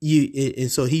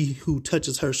 And so he who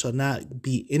touches her shall not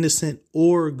be innocent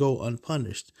or go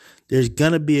unpunished. There's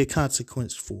going to be a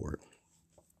consequence for it.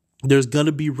 There's going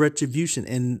to be retribution.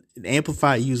 And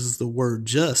Amplified uses the word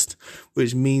just,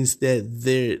 which means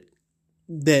that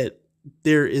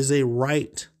there is a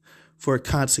right for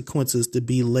consequences to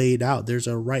be laid out. There's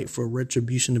a right for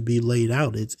retribution to be laid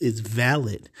out. It's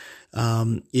valid.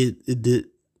 The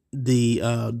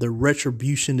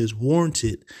retribution is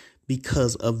warranted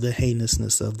because of the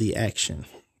heinousness of the action.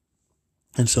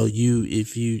 And so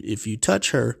if you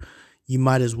touch her, you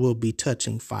might as well be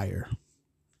touching fire.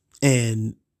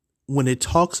 And when it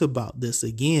talks about this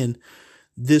again,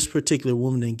 this particular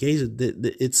woman engaged,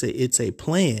 it's a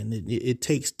plan. It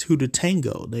takes two to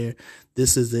tango.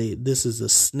 This is a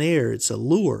snare. It's a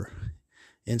lure,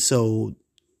 and so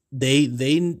they're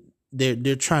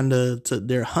trying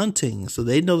they're hunting. So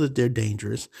they know that they're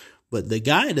dangerous, but the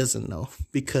guy doesn't know,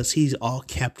 because he's all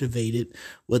captivated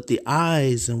with the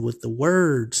eyes and with the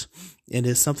words. And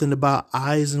there's something about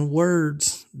eyes and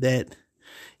words that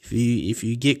if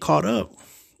you get caught up,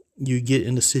 you get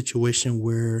in a situation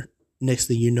where next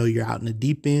thing you know, you're out in the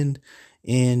deep end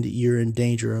and you're in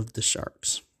danger of the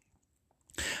sharks.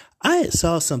 I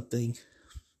saw something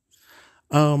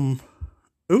Um,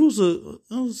 it was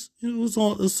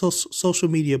on a social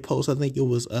media post. I think it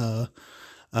was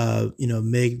Meg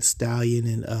Thee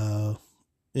Stallion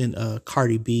and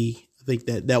Cardi B. I think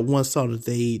that one song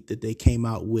that they came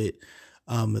out with,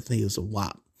 I think it was a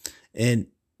WAP, and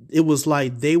it was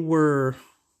like they were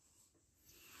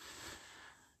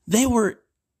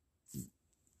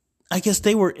I guess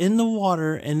they were in the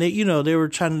water, and they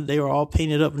were all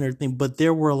painted up and everything, but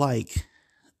there were like,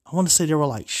 I want to say there were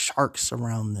like sharks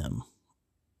around them.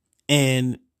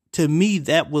 And to me,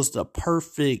 that was the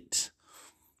perfect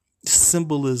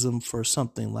symbolism for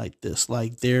something like this.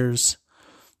 Like there's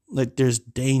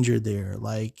danger there.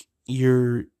 Like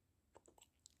you'll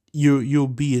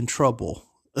be in trouble.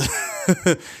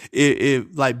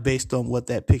 it like based on what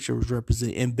that picture was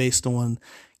representing, and based on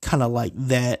kind of like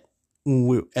that,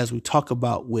 as we talk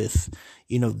about with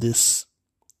this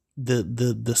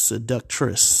the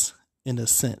seductress in a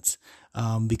sense,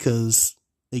 because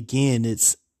again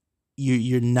it's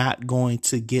you're not going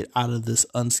to get out of this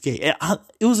unscathed.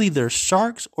 It was either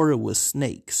sharks or it was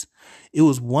snakes. It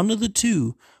was one of the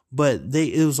two, but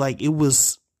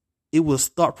it was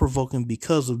thought provoking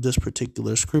because of this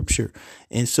particular scripture.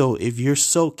 And so if you're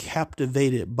so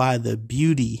captivated by the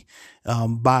beauty,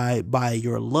 by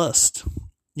your lust,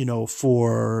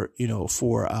 for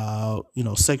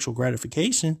sexual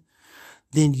gratification,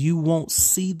 then you won't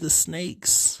see the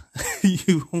snakes.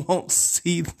 You won't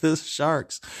see the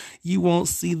sharks. You won't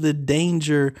see the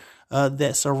danger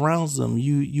that surrounds them.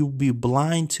 You'll be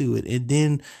blind to it. And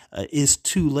then it's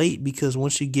too late, because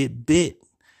once you get bit,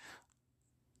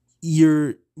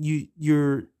 you're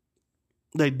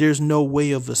like, there's no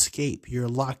way of escape. You're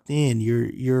locked in.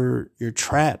 You're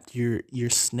trapped. You're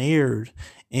snared,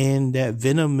 and that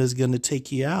venom is going to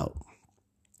take you out.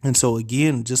 And so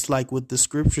again, just like with the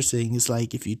scripture saying, it's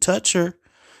like if you touch her,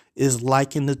 is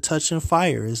likened to touching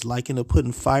fire, is likened to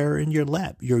putting fire in your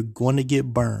lap. You're going to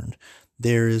get burned.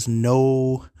 There's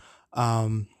no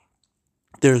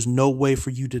way for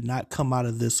you to not come out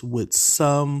of this with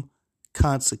some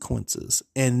consequences,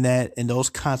 and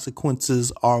those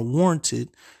consequences are warranted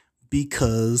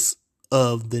because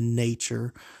of the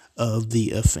nature of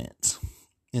the offense.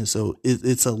 And so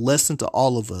it's a lesson to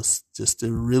all of us just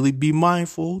to really be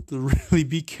mindful, to really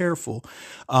be careful,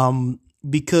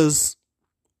 because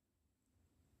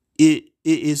it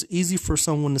is easy for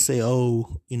someone to say,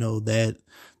 oh, that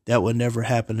would never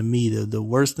happen to me. The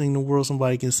worst thing in the world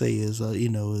somebody can say is,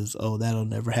 oh, that'll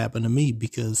never happen to me,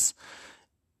 because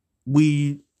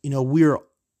we're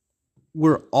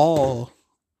all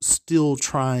still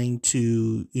trying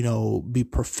to, be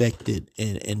perfected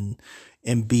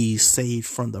and be saved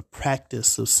from the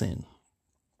practice of sin,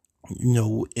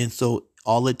 and so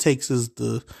all it takes is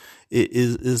the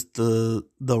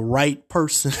right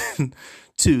person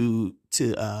to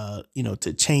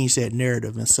change that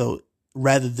narrative. And so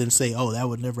rather than say, oh, that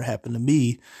would never happen to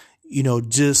me,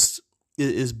 just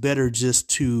it's better just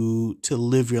to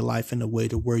live your life in a way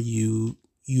to where you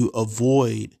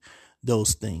avoid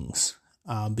those things,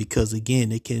 because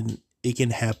again, it can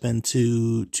happen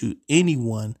to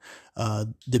anyone,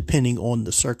 depending on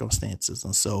the circumstances.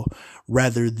 And so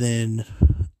rather than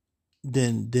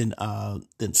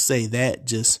say that,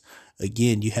 just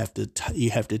again, you have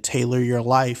to tailor your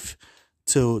life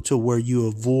to where you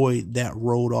avoid that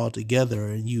road altogether,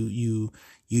 and you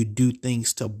do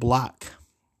things to block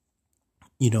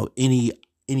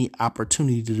any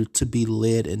opportunity to be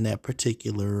led in that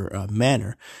particular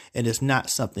manner. And it's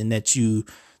not something that you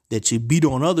beat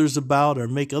on others about, or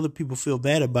make other people feel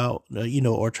bad about,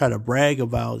 or try to brag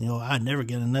about, I never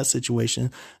get in that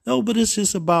situation. No, but it's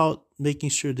just about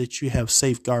making sure that you have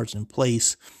safeguards in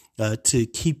place to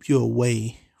keep you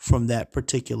away from that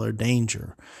particular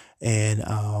danger. And,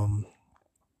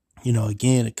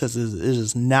 again, because it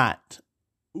is not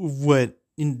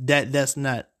that's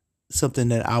not something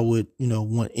that I would,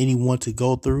 want anyone to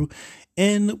go through.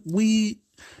 And we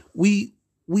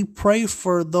pray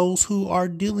for those who are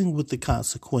dealing with the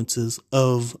consequences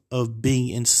of being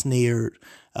ensnared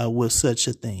with such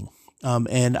a thing.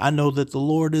 And I know that the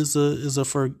Lord He's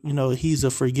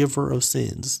a forgiver of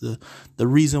sins. The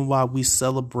reason why we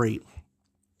celebrate,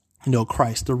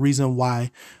 Christ, the reason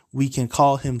why we can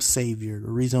call him Savior,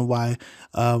 the reason why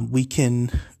we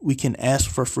can ask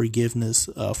for forgiveness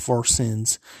for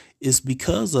sins, is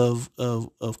because of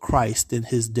Christ and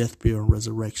his death, burial, and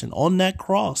resurrection. On that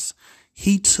cross,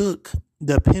 he took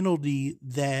the penalty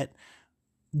that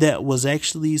was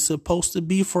actually supposed to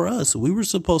be for us. We were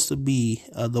supposed to be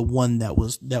the one that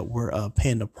were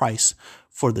paying the price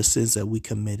for the sins that we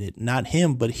committed, not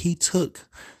him, but he took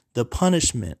the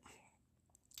punishment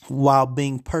while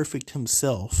being perfect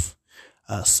himself,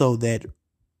 so that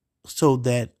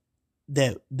that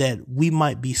we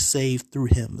might be saved through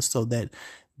him, so that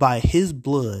by his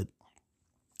blood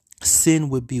sin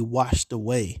would be washed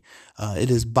away. It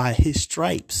is by his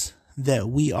stripes that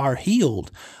we are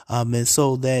healed. And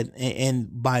so that, and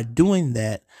by doing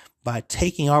that, by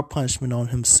taking our punishment on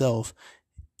himself,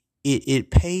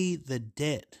 it paid the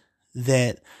debt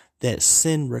that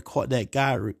sin that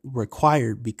God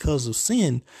required because of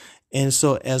sin. And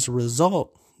so as a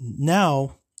result,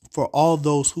 now for all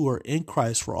those who are in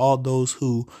Christ, for all those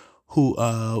who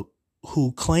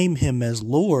claim him as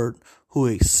Lord, who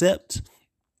accept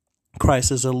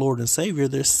Christ as their Lord and Savior,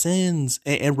 their sins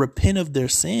and repent of their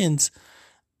sins,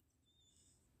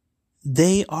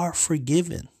 they are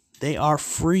forgiven. They are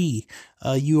free.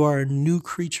 You are a new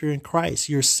creature in Christ.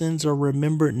 Your sins are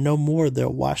remembered no more. They're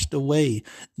washed away.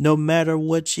 No matter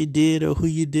what you did or who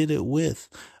you did it with.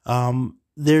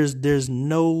 There's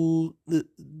no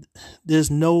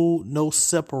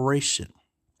separation.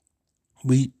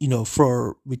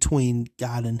 For between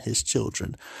God and his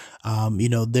children.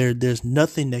 There's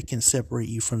nothing that can separate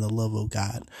you from the love of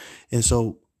God. And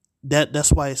so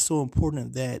that's why it's so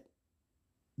important that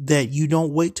you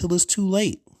don't wait till it's too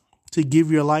late to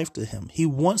give your life to him. He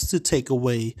wants to take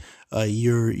away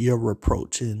your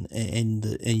reproach and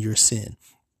your sin.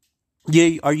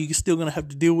 Yeah, are you still going to have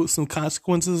to deal with some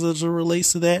consequences as it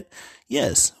relates to that?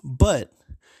 Yes, but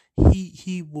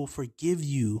he will forgive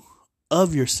you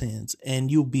of your sins,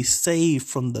 and you'll be saved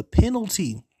from the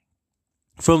penalty,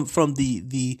 from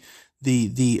the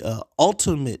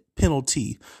ultimate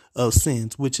penalty of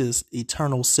sins, which is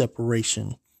eternal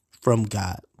separation from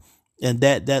God. And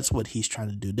that's what he's trying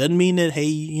to do. Doesn't mean that, hey,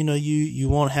 you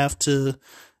won't have to,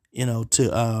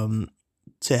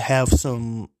 to have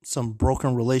some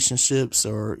broken relationships,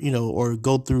 or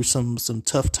go through some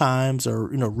tough times, or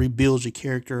rebuild your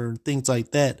character and things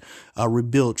like that,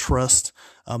 rebuild trust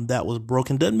that was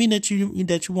broken. Doesn't mean that you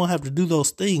won't have to do those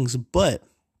things, but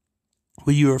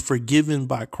when you are forgiven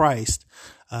by Christ,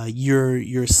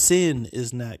 your sin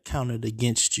is not counted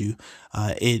against you.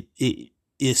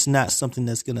 It's not something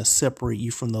that's going to separate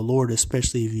you from the Lord,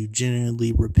 especially if you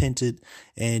genuinely repented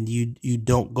and you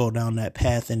don't go down that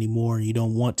path anymore, and you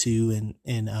don't want to,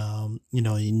 and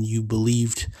you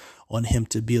believed on him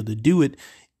to be able to do it.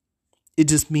 It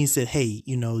just means that, hey,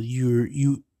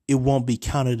 it won't be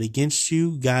counted against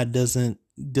you. God doesn't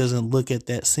look at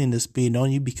that sin that's being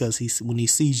on you, because when he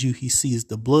sees you, he sees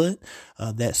the blood.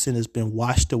 That sin has been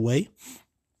washed away.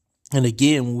 And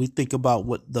again, when we think about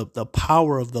what the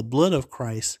power of the blood of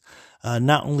Christ,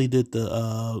 not only did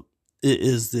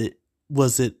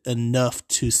was it enough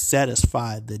to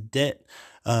satisfy the debt,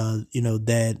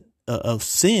 of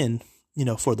sin,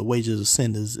 for the wages of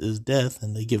sin is death,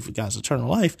 and the gift of God's eternal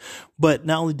life. But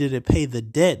not only did it pay the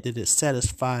debt, did it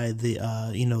satisfy the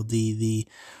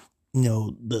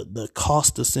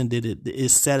cost of sin? Did it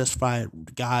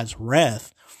satisfied God's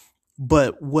wrath?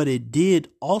 But what it did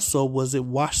also was it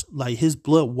his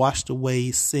blood washed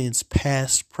away sins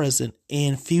past, present,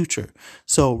 and future.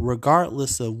 So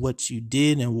regardless of what you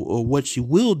did or what you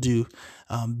will do,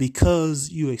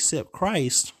 because you accept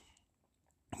Christ,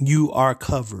 you are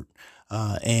covered,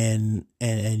 and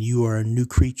you are a new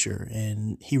creature,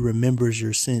 and he remembers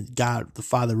your sins. God, the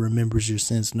Father, remembers your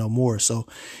sins no more. So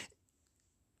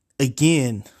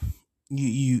again,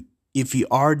 if you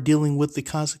are dealing with the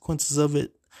consequences of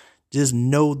it, just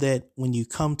know that when you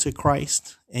come to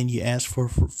Christ and you ask for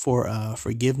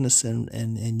forgiveness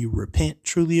and you repent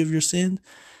truly of your sin,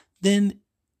 then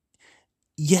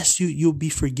yes, you'll be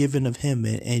forgiven of him,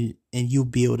 and you'll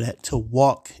be able to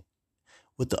walk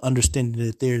with the understanding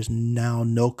that there's now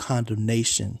no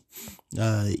condemnation,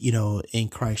 in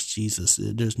Christ Jesus.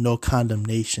 There's no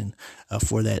condemnation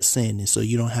for that sin, and so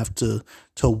you don't have to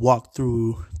walk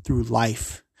through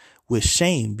life with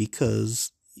shame,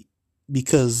 because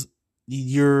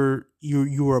you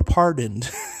were pardoned.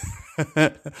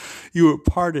 You were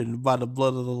pardoned by the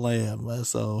blood of the Lamb.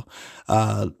 So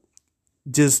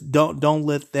just don't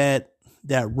let that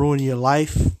ruin your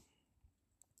life.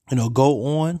 Go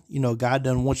on. God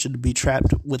doesn't want you to be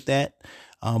trapped with that.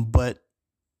 But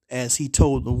as he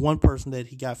told the one person that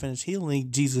he got finished healing,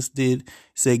 Jesus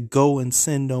said, "Go and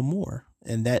sin no more."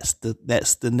 And that's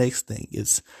the next thing.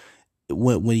 It's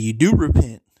when you do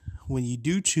repent, when you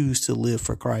do choose to live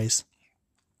for Christ,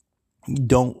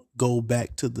 don't go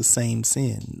back to the same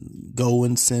sin. Go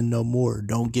and sin no more.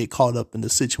 Don't get caught up in the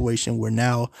situation where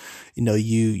now,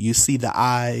 you see the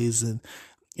eyes and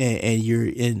you're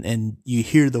in, and you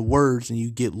hear the words and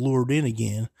you get lured in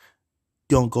again.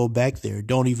 Don't go back there.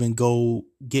 Don't even go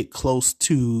get close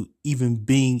to even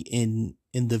being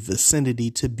in the vicinity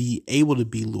to be able to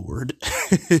be lured.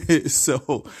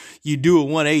 So you do a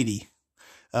 180.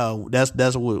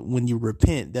 That's what, when you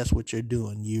repent, that's what you're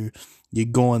doing. You're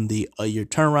going you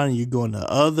turn around and you're going the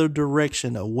other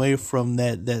direction, away from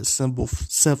that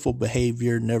sinful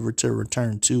behavior, never to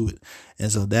return to it.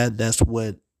 And so that's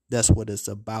what it's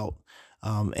about.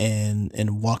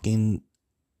 And walking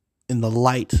in the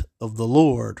light of the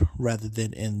Lord rather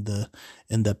than in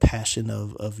the passion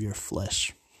of your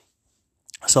flesh.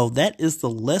 So that is the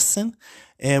lesson,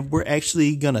 and we're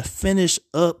actually going to finish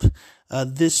up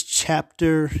this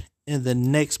chapter in the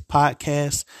next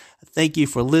podcast. Thank you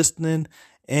for listening.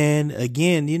 And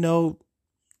again,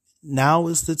 now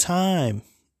is the time.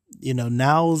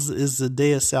 Now is the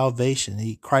day of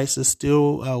salvation. Christ is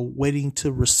still waiting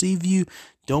to receive you.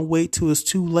 Don't wait till it's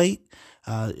too late.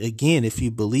 Again, if you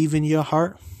believe in your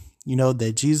heart,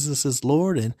 that Jesus is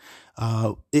Lord, and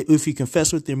if you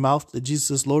confess with your mouth that Jesus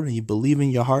is Lord and you believe in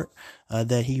your heart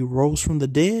that he rose from the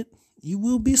dead, you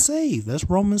will be saved. That's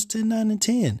Romans 10:9 and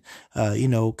 10.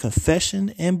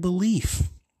 Confession and belief.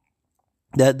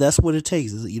 That's what it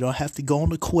takes. You don't have to go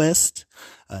on a quest.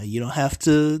 You don't have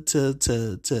to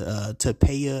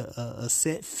pay a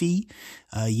set fee.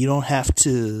 You don't have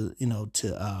to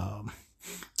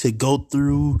go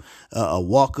through a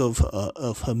walk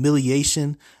of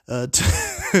humiliation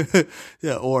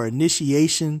or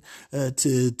initiation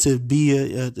to be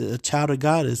a child of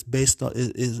God. Is based on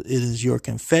it is your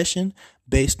confession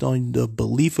based on the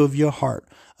belief of your heart,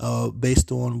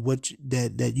 based on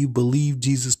that you believe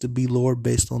Jesus to be Lord,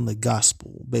 based on the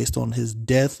gospel, based on his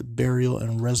death, burial,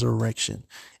 and resurrection,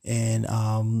 and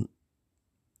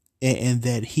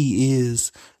that he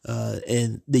is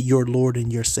your Lord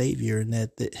and your Savior, and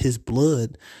that his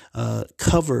blood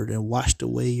covered and washed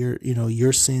away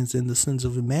your sins and the sins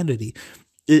of humanity.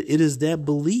 It is that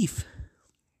belief.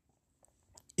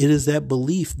 It is that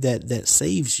belief that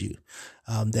saves you,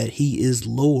 that he is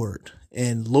Lord,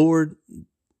 and Lord,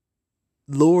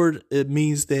 it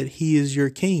means that he is your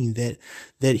king, that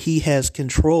he has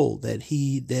control, that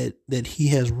he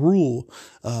has rule,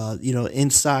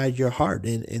 inside your heart,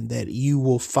 and that you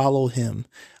will follow him,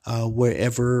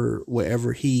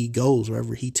 wherever he goes,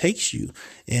 wherever he takes you,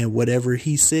 and whatever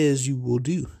he says you will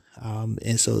do.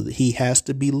 And so he has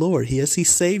to be Lord. Yes, he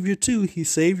saved you too. He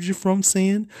saved you from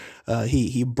sin.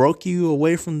 He broke you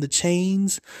away from the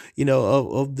chains,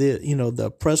 of the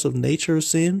oppressive nature of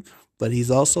sin. But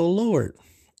he's also Lord.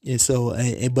 And so,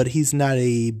 but he's not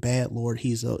a bad Lord.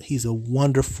 He's a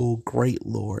wonderful, great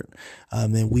Lord.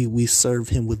 And we serve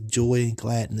him with joy and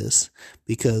gladness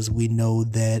because we know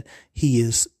that he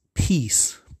is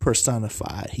peace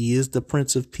personified. He is the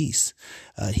Prince of Peace.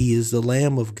 He is the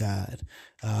Lamb of God.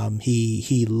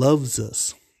 He loves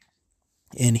us,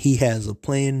 and he has a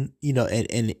plan,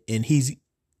 and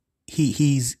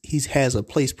he has a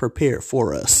place prepared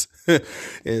for us.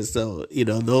 And so,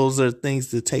 those are things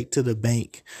to take to the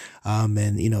bank.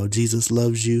 And, Jesus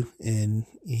loves you, and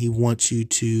he wants you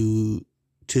to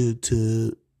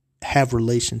have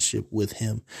relationship with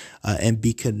him, and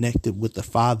be connected with the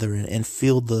Father, and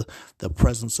feel the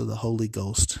presence of the Holy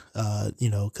Ghost.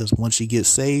 Cause once you get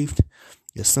saved,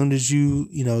 as soon as you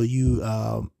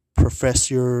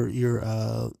profess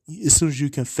as soon as you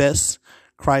confess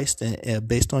Christ and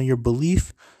based on your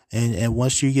belief, and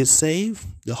once you get saved,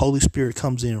 the Holy Spirit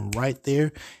comes in right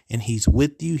there, and he's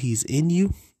with you, he's in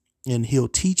you, and he'll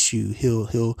teach you,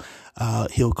 he'll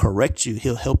correct you,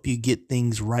 he'll help you get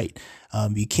things right.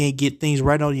 You can't get things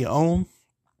right on your own.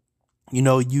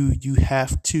 You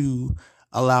have to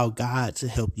allow God to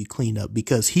help you clean up,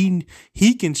 because he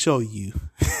can show you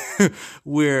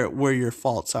where your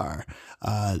faults are.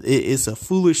 It's a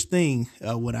foolish thing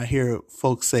when I hear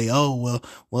folks say, "Oh, well,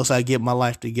 once I get my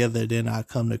life together, then I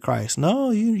come to Christ."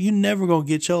 No, you never gonna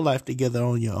get your life together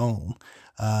on your own.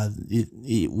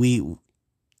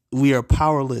 We are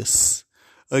powerless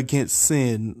against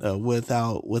sin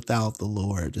without the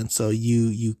Lord, and so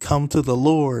you come to the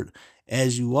Lord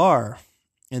as you are,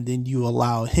 and then you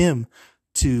allow him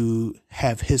to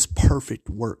have his perfect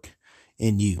work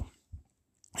in you.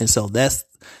 And so that's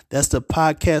the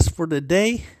podcast for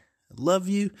today. I love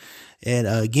you. And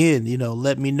again,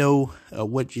 let me know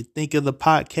what you think of the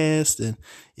podcast. And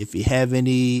if you have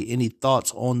any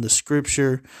thoughts on the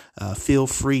scripture, feel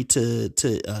free to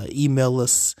email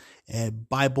us at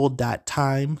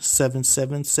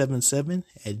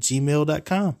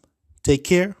bible.time7777@gmail.com. Take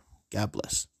care. God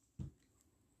bless.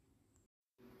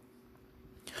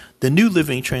 The New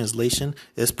Living Translation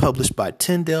is published by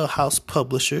Tyndale House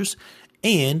Publishers,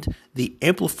 and the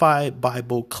Amplified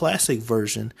Bible Classic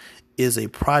Version is a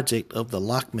project of the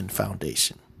Lockman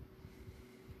Foundation.